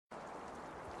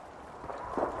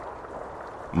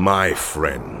My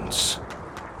friends,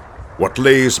 what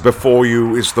lays before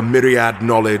you is the myriad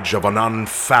knowledge of an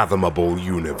unfathomable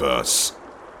universe.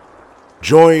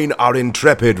 Join our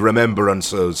intrepid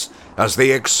remembrancers as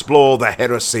they explore the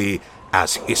heresy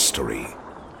as history.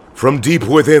 From deep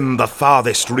within the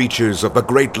farthest reaches of the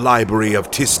great library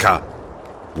of Tisca,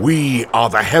 we are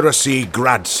the Heresy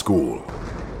Grad School.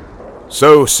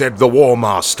 So said the War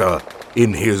Master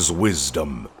in his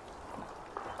wisdom.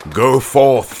 Go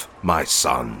forth, my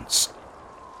sons,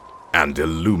 and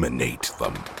illuminate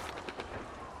them.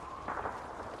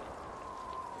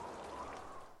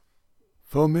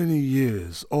 For many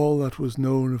years, all that was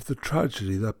known of the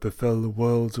tragedy that befell the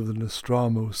worlds of the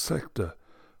Nostromo sector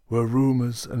were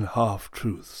rumours and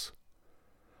half-truths,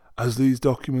 as these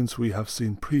documents we have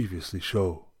seen previously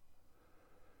show.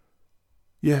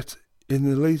 Yet, in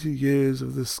the later years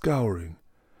of the Scouring,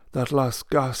 that last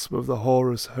gasp of the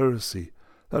Horus heresy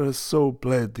that has so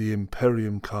bled the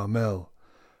Imperium Carmel,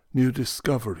 new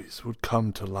discoveries would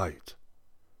come to light.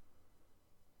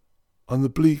 On the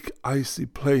bleak, icy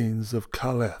plains of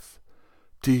Caleth,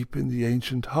 deep in the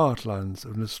ancient heartlands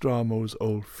of Nostromo's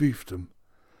old fiefdom,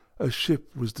 a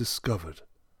ship was discovered,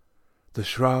 the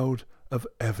Shroud of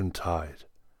Eventide,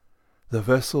 the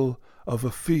vessel of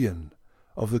a Fian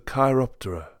of the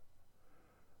Chiroptera.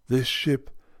 This ship,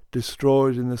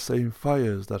 destroyed in the same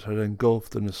fires that had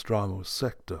engulfed the Nostromo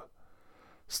sector,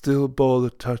 still bore the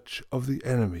touch of the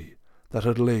enemy that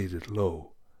had laid it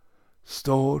low,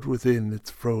 stored within its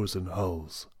frozen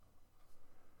hulls.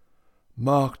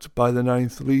 Marked by the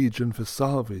 9th Legion for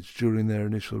salvage during their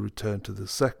initial return to the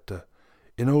sector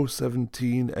in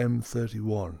 017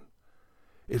 M31,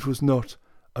 it was not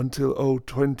until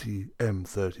 020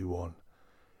 M31,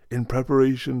 in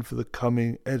preparation for the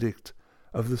coming edict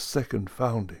of the second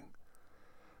founding,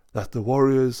 that the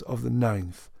warriors of the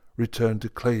 9th returned to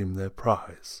claim their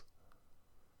prize.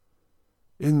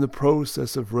 In the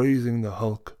process of raising the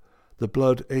hulk, the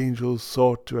Blood Angels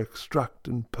sought to extract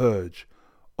and purge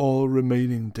all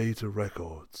remaining data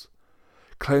records,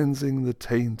 cleansing the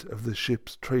taint of the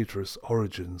ship's traitorous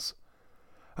origins,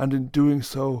 and in doing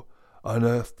so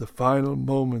unearthed the final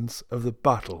moments of the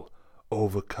battle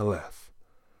over Caleth,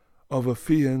 of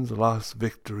Afian's last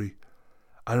victory,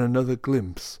 and another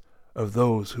glimpse of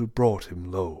those who brought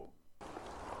him low.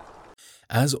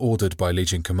 As ordered by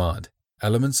Legion Command,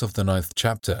 elements of the 9th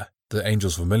chapter, the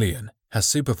Angels Vermilion, has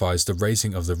supervised the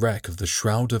raising of the wreck of the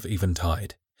Shroud of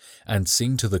Eventide, and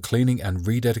seen to the cleaning and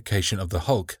rededication of the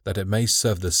hulk that it may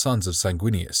serve the sons of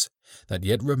Sanguinius, that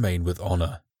yet remain with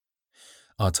honour.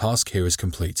 Our task here is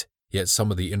complete, yet some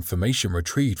of the information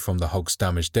retrieved from the hulk's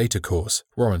damaged data cores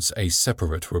warrants a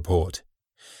separate report,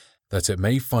 that it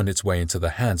may find its way into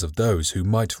the hands of those who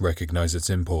might recognize its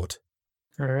import.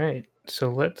 Alright, so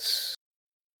let's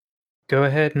go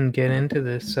ahead and get into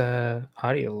this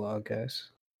audio log, guys.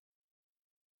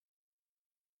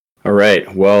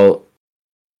 Alright, well,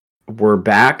 we're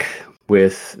back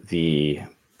with the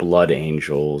Blood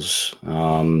Angels,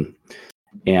 and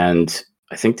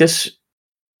I think this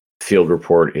field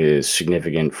report is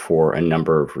significant for a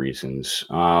number of reasons.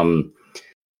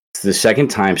 The second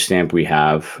timestamp we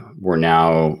have, we're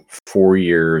now 4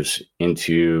 years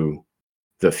into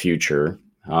the future,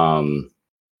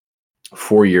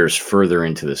 4 years further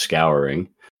into the Scouring,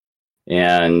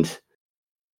 and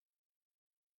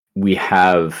we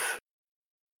have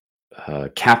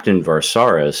Captain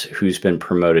Varsaris, who's been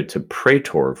promoted to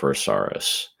Praetor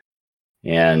Varsaris,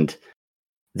 and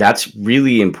that's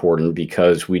really important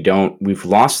because we've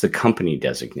lost the company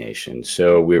designation.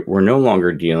 So we're no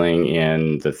longer dealing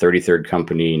in the 33rd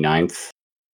Company 9th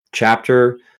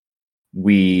chapter.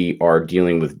 We are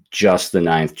dealing with just the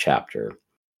 9th chapter.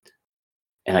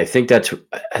 And I think that's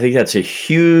a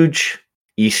huge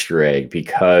Easter egg,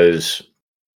 because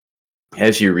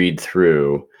as you read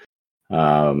through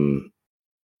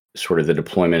sort of the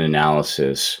deployment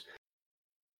analysis,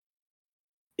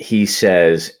 he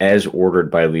says, as ordered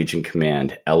by Legion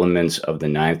Command, elements of the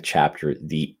 9th chapter,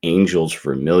 the Angels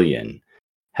Vermilion,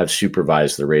 have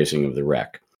supervised the raising of the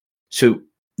wreck. So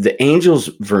the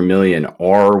Angels Vermilion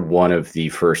are one of the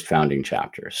first founding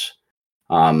chapters.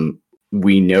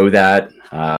 We know that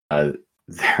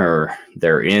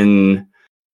they're in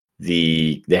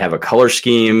they have a color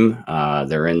scheme.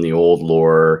 They're in the old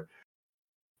lore.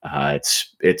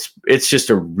 It's just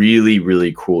a really,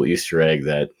 really cool Easter egg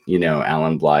that,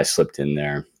 Alan Bly slipped in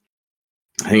there.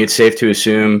 I think it's safe to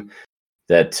assume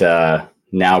that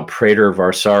now Praetor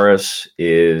Varsaris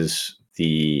is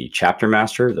the chapter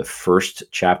master, the first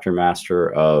chapter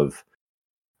master of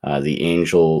the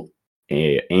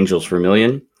Angels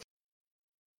Vermilion.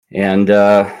 And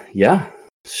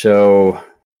so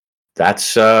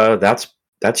that's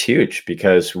huge,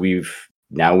 because we're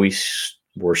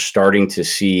starting to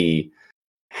see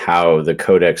how the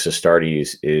Codex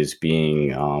Astartes is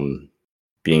being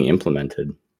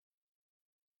implemented.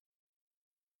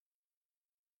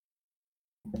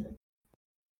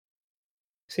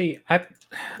 See, I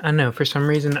don't know. For some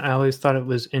reason, I always thought it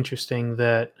was interesting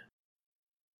that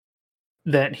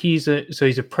he's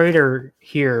a praetor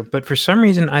here, but for some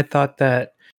reason, I thought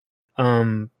that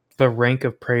the rank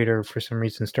of praetor for some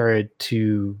reason started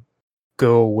to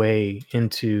go away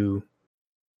into,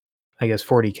 I guess,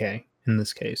 40K in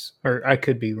this case, or I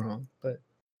could be wrong, but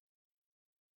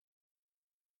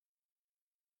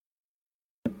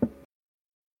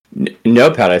No,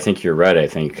 Pat, I think you're right. I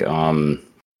think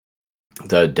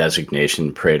the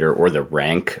designation praetor, or the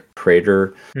rank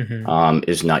praetor,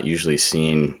 is not usually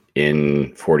seen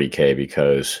in 40K,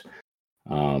 because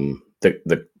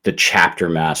the chapter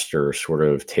master sort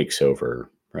of takes over,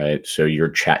 right? So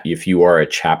if you are a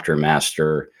chapter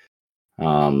master,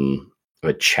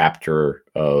 a chapter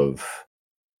of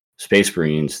Space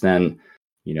Marines, then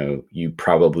you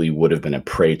probably would have been a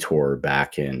praetor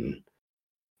back in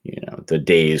the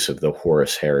days of the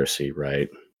Horus Heresy, right?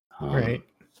 right.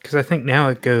 Because I think now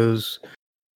it goes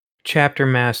chapter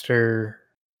master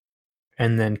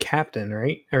and then captain,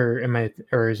 right?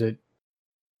 Or is it?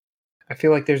 I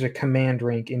feel like there's a command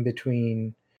rank in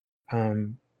between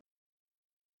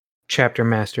chapter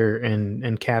master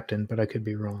and captain, but I could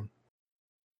be wrong.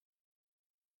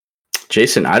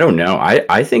 Jason, I don't know.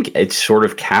 I think it's sort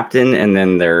of captain, and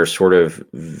then there are sort of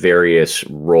various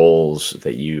roles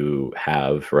that you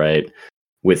have, right,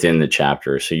 within the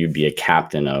chapter. So you'd be a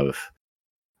captain of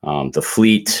the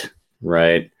fleet,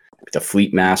 right? The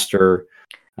fleet master.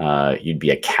 You'd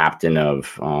be a captain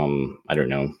of I don't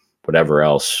know, whatever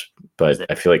else. But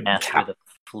I feel like master of the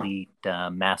fleet,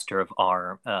 master of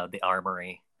the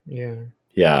armory.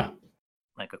 Yeah.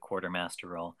 Like a quartermaster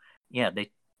role. Yeah,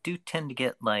 they do tend to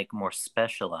get like more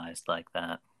specialized like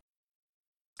that.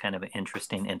 Kind of an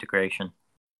interesting integration.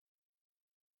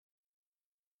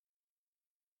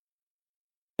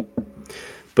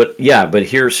 But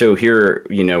here,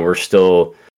 we're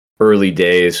still early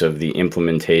days of the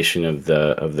implementation of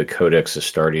the Codex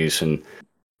Astartes, and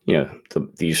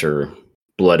these are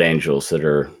blood angels that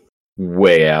are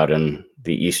way out in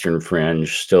the eastern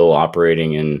fringe, still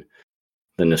operating in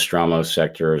the Nostromo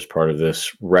sector as part of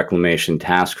this reclamation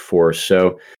task force.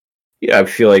 So yeah, I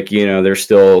feel like they're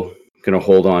still going to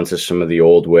hold on to some of the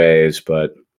old ways,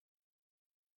 but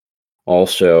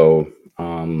also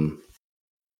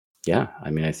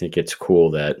I think it's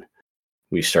cool that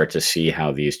we start to see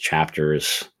how these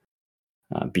chapters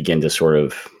begin to sort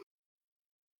of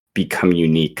become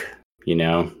unique,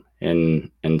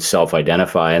 and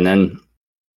self-identify. And then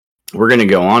we're going to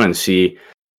go on and see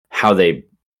how they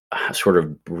sort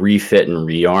of refit and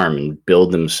rearm and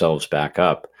build themselves back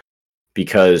up.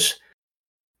 Because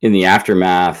in the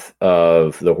aftermath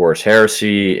of the Horus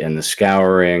Heresy and the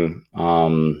Scouring,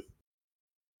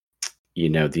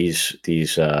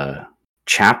 these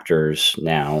chapters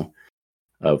now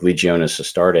of Legionis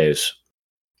Astartes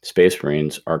Space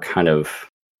Marines are kind of,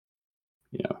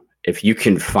 if you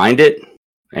can find it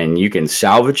and you can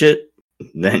salvage it,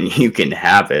 then you can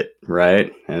have it,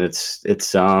 right? And it's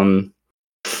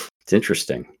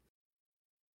interesting.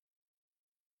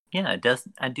 Yeah, it does.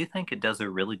 I do think it does a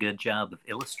really good job of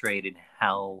illustrating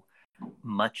how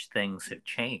much things have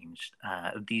changed.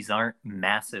 These aren't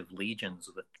massive legions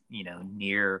with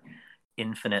near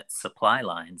infinite supply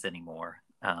lines anymore.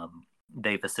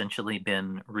 They've essentially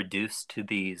been reduced to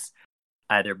these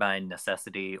either by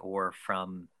necessity or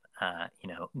from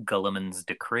Guilliman's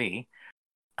decree.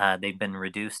 They've been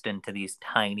reduced into these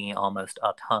tiny, almost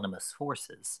autonomous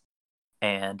forces.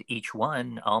 And each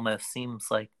one almost seems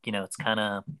like, it's kind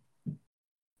of,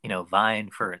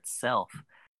 vying for itself.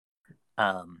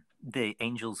 The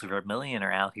Angels of Vermilion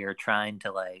are out here trying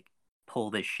to, like, pull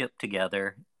this ship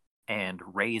together and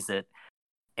raise it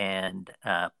and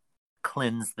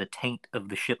cleanse the taint of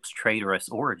the ship's traitorous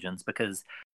origins,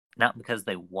 not because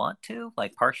they want to,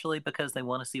 like partially because they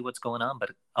want to see what's going on,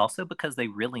 but also because they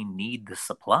really need the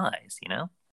supplies,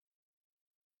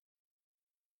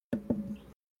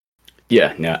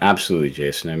 Yeah, no, absolutely,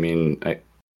 Jason. I mean,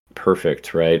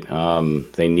 perfect, right?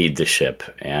 They need the ship,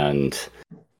 and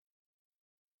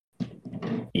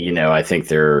I think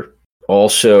they're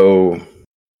also.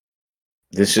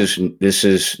 This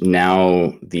is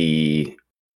now the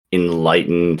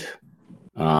enlightened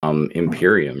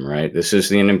Imperium, right? This is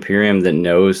the Imperium that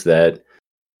knows that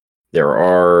there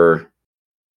are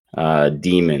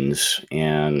demons,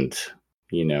 and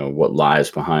what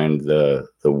lies behind the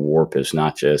warp is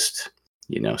not just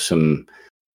some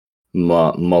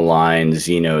malign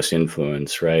Xenos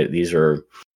influence, right? These are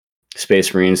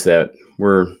Space Marines that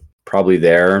were probably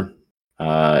there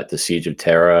at the Siege of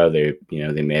Terra. They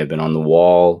may have been on the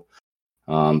wall,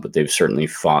 but they've certainly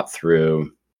fought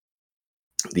through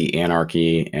the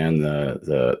anarchy and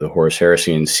the Horus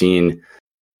Heresy and seen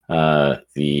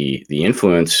the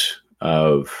influence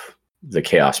of the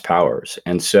Chaos powers.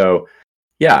 And so,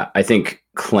 yeah, I think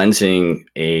cleansing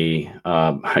a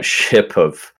ship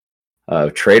of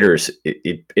traitors,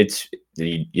 it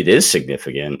is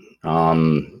significant.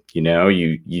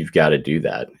 You've got to do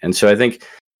that. And so I think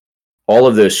all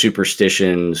of those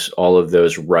superstitions, all of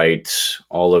those rites,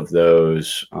 all of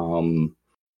those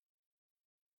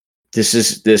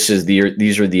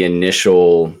these are the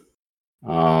initial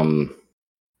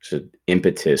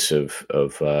impetus of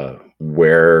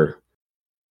where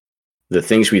the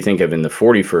things we think of in the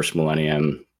 41st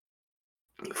millennium,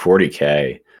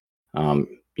 40K,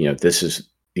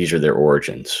 these are their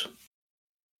origins.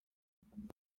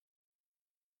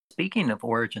 Speaking of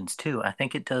origins too, I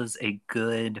think it does a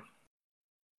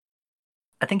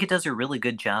really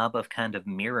good job of kind of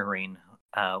mirroring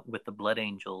with the Blood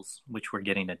Angels, which we're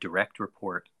getting a direct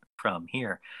report from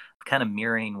here, kind of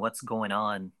mirroring what's going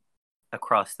on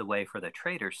across the way for the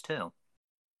traitors too.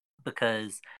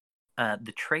 Because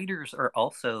the traitors are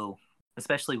also,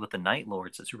 especially with the Night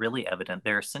Lords, it's really evident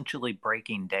they're essentially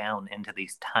breaking down into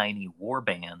these tiny war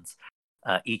bands,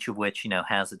 each of which,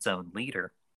 has its own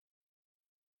leader.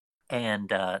 And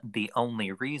the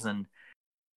only reason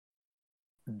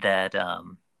that,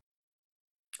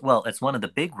 it's one of the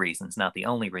big reasons, not the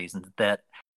only reason, that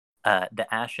the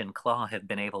Ashen Claw have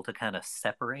been able to kind of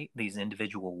separate these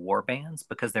individual war bands,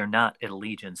 because they're not at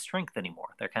Legion strength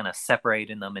anymore. They're kind of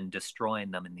separating them and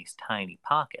destroying them in these tiny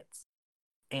pockets.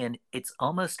 And it's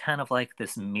almost kind of like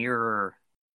this mirror,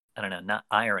 I don't know, not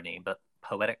irony, but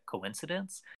poetic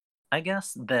coincidence, I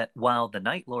guess, that while the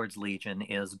Night Lords Legion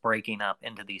is breaking up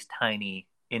into these tiny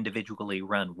individually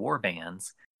run war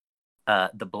bands,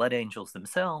 the Blood Angels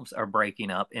themselves are breaking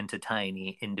up into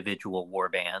tiny individual war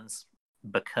bands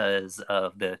because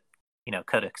of the,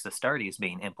 Codex Astartes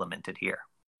being implemented here.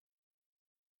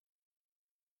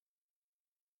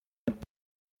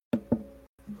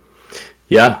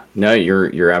 Yeah, no,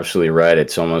 you're absolutely right.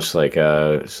 It's almost like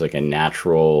it's like a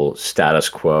natural status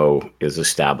quo is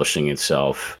establishing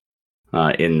itself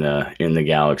in the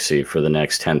galaxy for the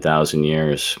next 10,000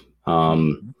 years.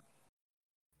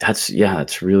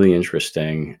 That's really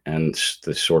interesting, and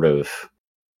the sort of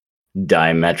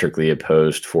diametrically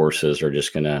opposed forces are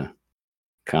just going to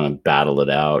kind of battle it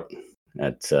out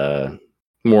at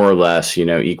more or less,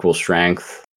 equal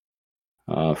strength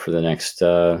for the next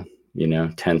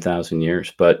 10,000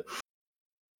 years. But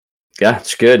yeah,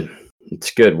 it's good. It's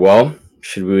good. Well,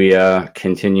 should we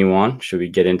continue on? Should we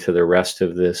get into the rest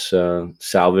of this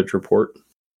salvage report?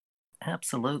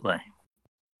 Absolutely.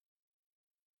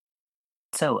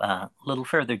 So a little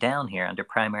further down here under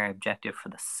primary objective for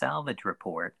the salvage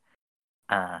report,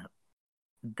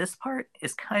 this part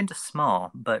is kind of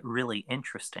small, but really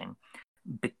interesting,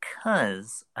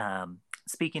 because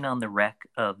speaking on the wreck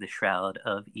of the Shroud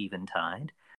of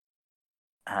Eventide,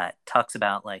 talks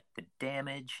about like the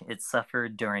damage it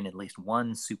suffered during at least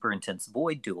one super intense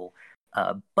void duel,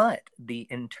 but the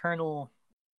internal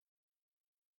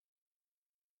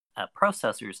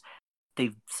processors,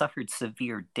 they've suffered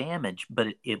severe damage, but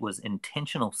it was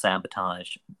intentional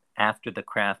sabotage after the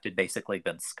craft had basically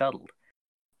been scuttled.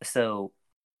 So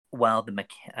while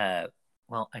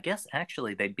I guess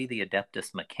actually they'd be the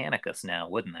Adeptus Mechanicus now,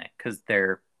 wouldn't they? Because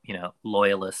they're,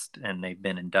 loyalist and they've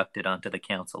been inducted onto the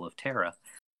Council of Terra.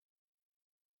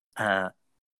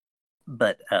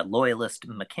 But loyalist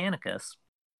Mechanicus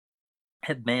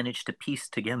have managed to piece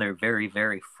together very,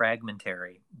 very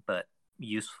fragmentary but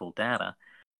useful data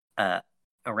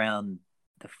around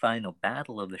the final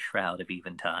battle of the Shroud of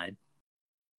Eventide.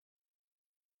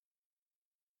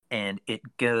 And it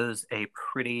goes a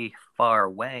pretty far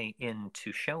way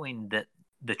into showing that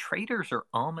the traitors are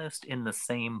almost in the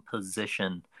same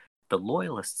position the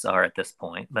loyalists are at this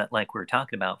point, but like we were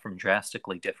talking about, from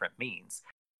drastically different means.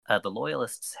 The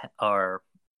loyalists are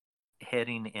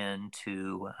heading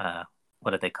into,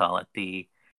 what do they call it? The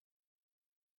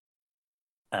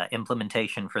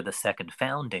implementation for the second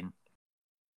founding.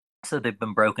 So they've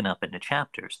been broken up into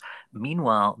chapters.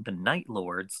 Meanwhile, the Night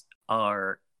Lords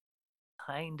are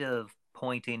kind of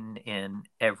pointing in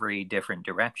every different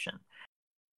direction.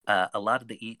 A lot of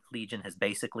the Legion has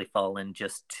basically fallen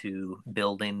just to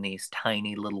building these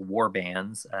tiny little war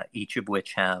bands, each of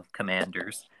which have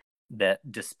commanders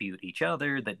that dispute each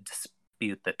other, that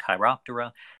dispute the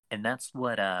Chiroptera, And that's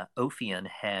what Ophion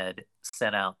had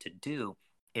set out to do,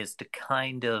 is to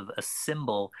kind of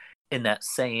assemble in that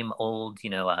same old,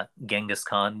 Genghis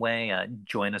Khan way,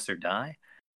 join us or die,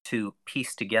 to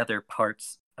piece together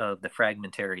parts of the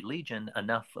fragmentary legion,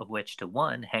 enough of which to,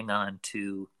 one, hang on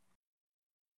to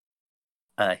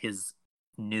his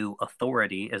new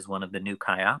authority as one of the new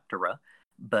Chiroptera,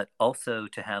 but also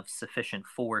to have sufficient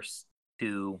force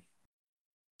to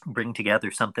bring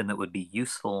together something that would be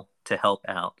useful to help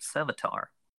out Sevatar.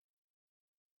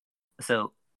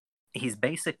 So he's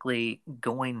basically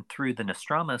going through the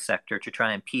Nostromo sector to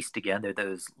try and piece together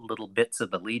those little bits of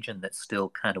the Legion that still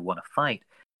kind of want to fight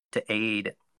to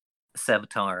aid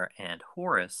Sevatar and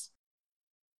Horus.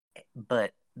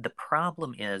 But the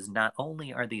problem is, not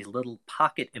only are these little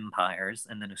pocket empires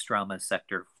in the Nostromo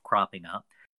sector cropping up,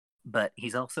 but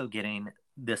he's also getting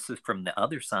this from the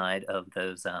other side of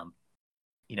those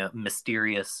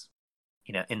mysterious,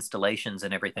 installations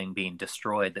and everything being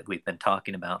destroyed that we've been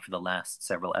talking about for the last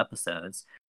several episodes.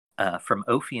 From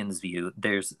Ophion's view,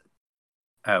 there's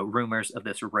rumors of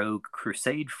this rogue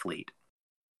crusade fleet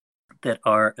that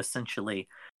are essentially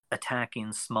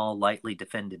attacking small, lightly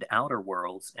defended outer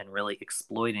worlds and really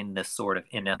exploiting this sort of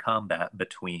in combat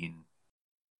between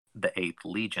the 8th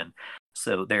Legion.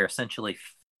 So they're essentially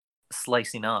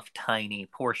slicing off tiny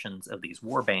portions of these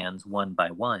warbands one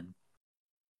by one.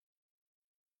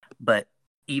 But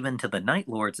even to the Night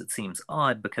Lords, it seems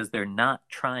odd, because they're not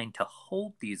trying to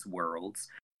hold these worlds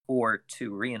or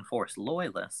to reinforce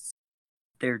loyalists.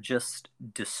 They're just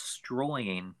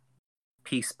destroying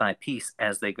piece by piece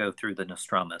as they go through the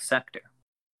Nostromo sector.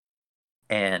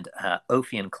 And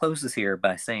Ophion closes here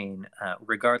by saying,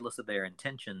 regardless of their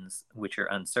intentions, which are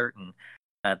uncertain,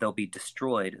 they'll be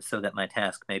destroyed so that my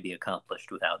task may be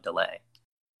accomplished without delay.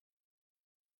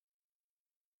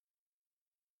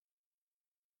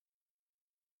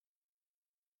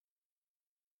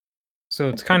 So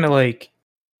it's kind of like,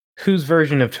 whose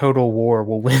version of Total War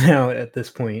will win out at this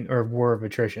point, or War of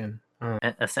Attrition?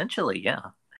 Essentially, yeah.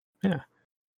 Yeah.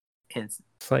 It's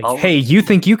like, hey, you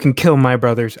think you can kill my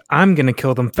brothers? I'm going to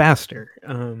kill them faster.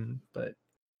 But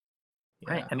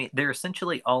yeah. Right. I mean, they're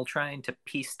essentially all trying to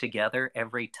piece together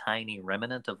every tiny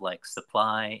remnant of like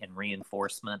supply and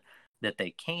reinforcement that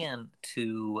they can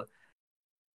to,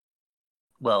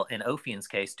 well, in Ophion's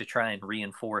case, to try and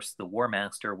reinforce the War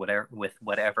Master with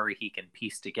whatever he can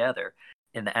piece together.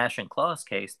 In the Ashen Claw's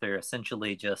case, they're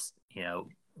essentially just,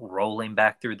 rolling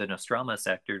back through the Nostromo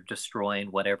sector,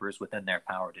 destroying whatever's within their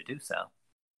power to do so.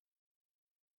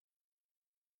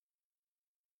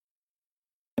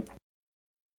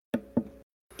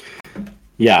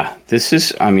 Yeah, this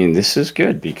is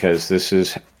good, because this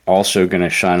is also going to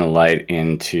shine a light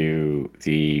into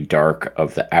the dark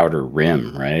of the Outer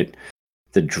Rim, right?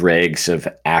 The dregs of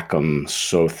Acum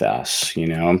Sothas,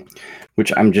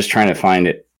 which I'm just trying to find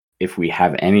it, if we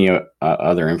have any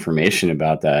other information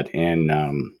about that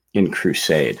in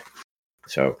Crusade.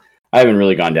 So I haven't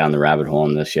really gone down the rabbit hole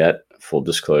in this yet, full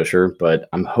disclosure, but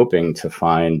I'm hoping to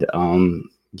find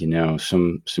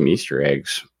some Easter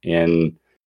eggs in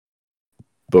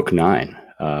Book 9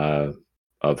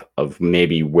 of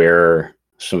maybe where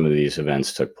some of these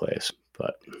events took place.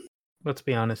 But let's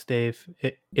be honest, Dave,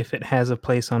 if it has a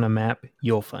place on a map,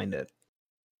 you'll find it.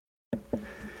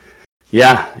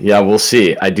 Yeah, we'll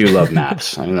see. I do love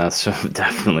maps. I mean, that's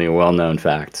definitely a well-known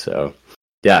fact. So,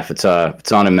 yeah, if it's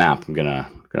on a map, I'm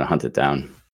gonna hunt it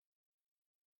down.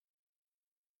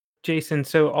 Jason,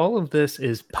 so all of this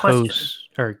is post.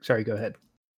 Or sorry, go ahead.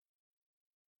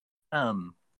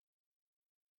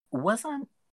 Wasn't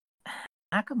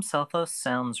Acum Sothos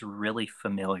sounds really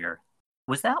familiar?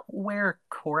 Was that where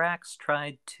Korax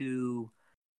tried to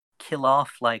kill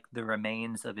off like the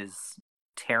remains of his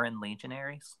Terran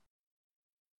legionaries?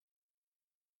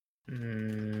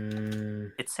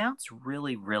 It sounds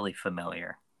really, really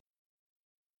familiar.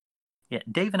 Yeah,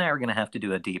 Dave and I are going to have to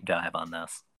do a deep dive on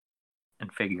this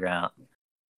and figure out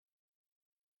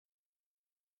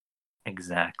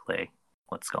exactly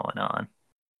what's going on.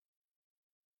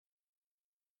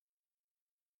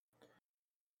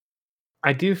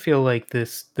 I do feel like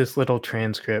this little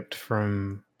transcript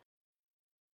from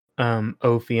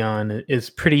Ophion is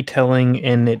pretty telling,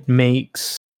 and it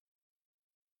makes,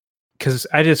 because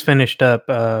I just finished up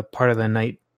part of the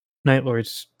Night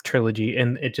Lords trilogy,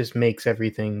 and it just makes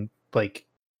everything like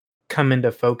come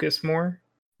into focus more.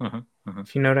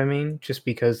 If you know what I mean, just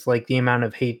because like the amount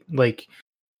of hate, like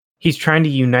he's trying to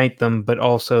unite them, but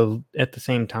also at the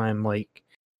same time, like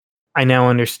I now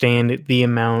understand the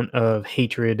amount of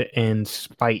hatred and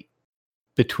spite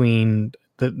between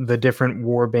the different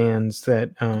war bands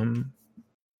that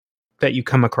that you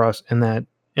come across in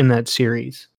that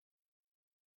series.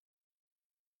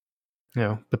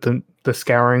 But the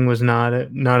scouring was not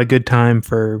a good time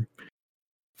for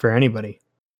anybody.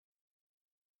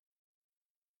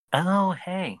 Oh,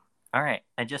 hey. All right.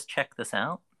 I just checked this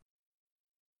out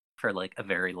for like a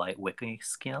very light wiki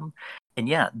skim. And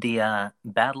yeah, the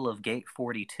Battle of Gate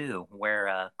 42,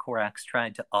 where Korax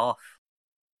tried to off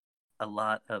a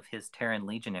lot of his Terran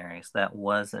legionaries, that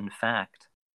was in fact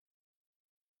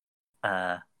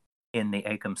in the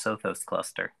Acom Sothos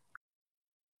cluster.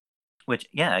 Which,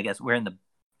 yeah, I guess we're in the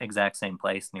exact same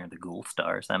place near the Ghoul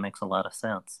Stars. That makes a lot of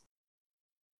sense.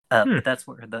 But that's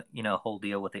where the whole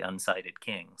deal with the unsighted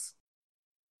kings.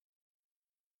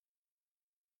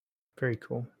 Very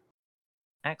cool.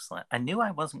 Excellent. I knew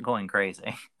I wasn't going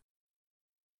crazy.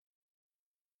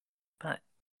 But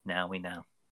now we know.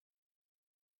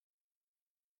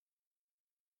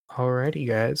 Alrighty,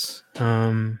 guys.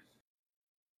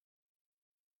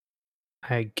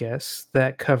 I guess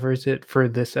that covers it for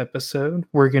this episode.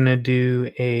 We're gonna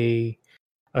do a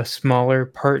smaller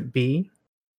part B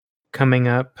coming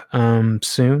up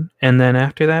soon, and then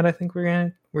after that, I think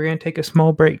we're gonna take a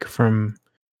small break from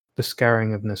the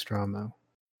Scouring of Nostromo.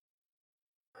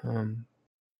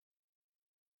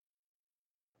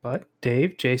 But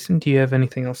Dave, Jason, do you have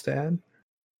anything else to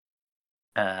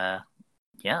add?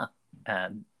 Yeah.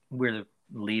 We're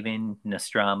leaving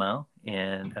Nostromo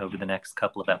over the next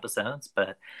couple of episodes,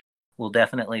 but we'll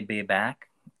definitely be back,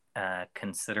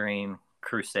 considering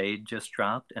Crusade just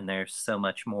dropped, and there's so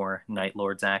much more Night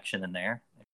Lords action in there.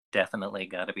 Definitely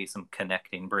got to be some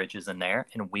connecting bridges in there,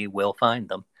 and we will find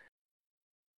them.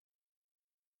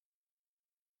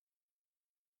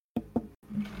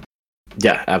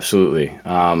 Yeah, absolutely.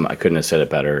 I couldn't have said it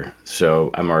better.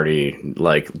 So I'm already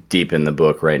deep in the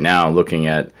book right now, looking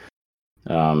at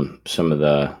some of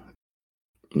the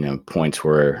points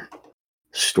where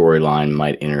storyline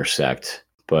might intersect.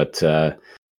 But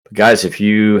guys, if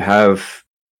you have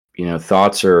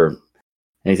thoughts or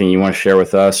anything you want to share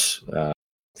with us,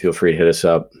 feel free to hit us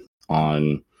up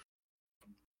on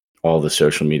all the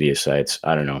social media sites.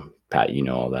 I don't know, Pat,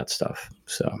 all that stuff.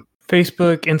 So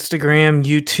Facebook, Instagram,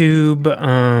 YouTube,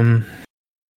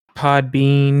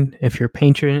 Podbean. If you're a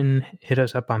patron, hit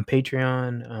us up on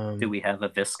Patreon. Do we have a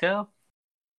Visco?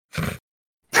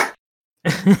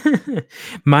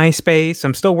 MySpace.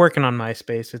 I'm still working on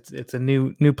MySpace. It's a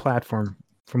new platform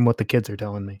from what the kids are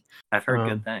telling me. I've heard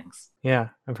good things. Yeah,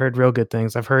 I've heard real good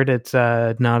things. I've heard it's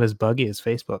not as buggy as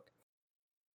Facebook.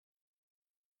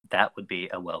 That would be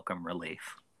a welcome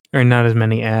relief. Or not as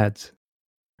many ads,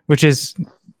 which is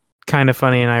kind of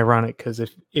funny and ironic because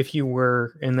if you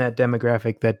were in that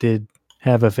demographic that did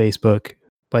have a Facebook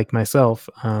like myself,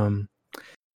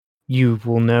 you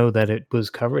will know that it was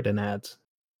covered in ads.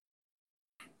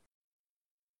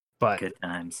 But good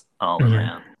times all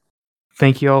around.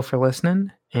 Thank you all for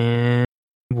listening, and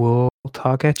we'll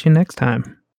talk at you next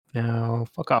time. Now,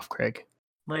 fuck off, Craig.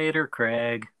 Later,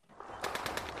 Craig.